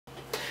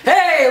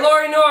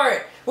Lori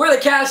Nordt. We're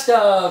the cast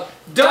of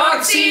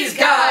Dog Sees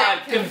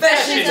God,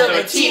 Confessions of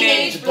a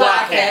Teenage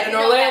Blockhead, an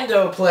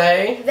Orlando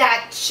play.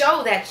 That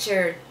show that's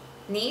your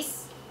niece?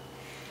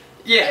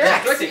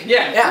 Yeah.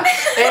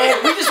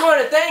 And we just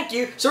want to thank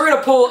you, so we're going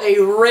to pull a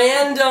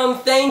random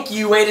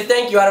way to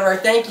thank you out of our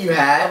thank you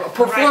hat. A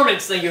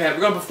performance thing you have.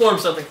 We're going to perform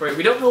something for you.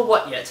 We don't know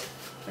what yet.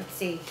 Let's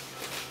see.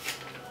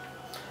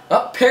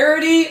 A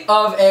parody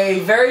of a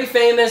very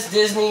famous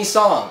Disney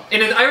song.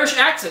 In an Irish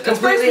accent. That's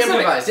Completely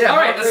improvised, yeah.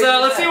 Alright, let's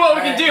see what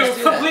we can do.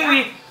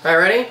 Completely. Alright,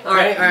 ready?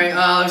 Alright,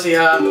 let me see.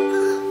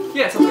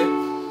 Yeah, it's okay.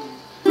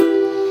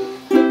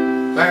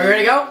 Alright,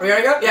 ready to go?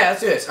 Ready to go? Yeah,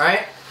 let's do this,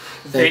 alright?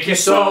 Thank you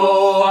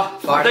so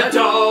for the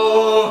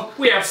dough.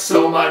 We have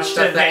so much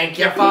to thank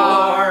you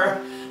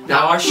for.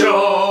 Now our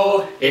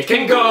show, it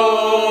can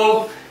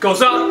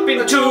goes up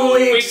in 2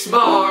 weeks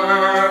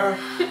more.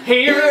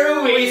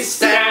 Here we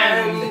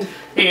stand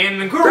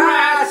in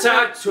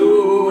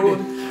gratitude.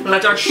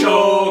 Let our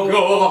show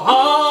go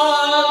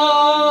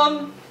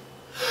on.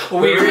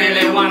 We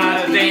really wanna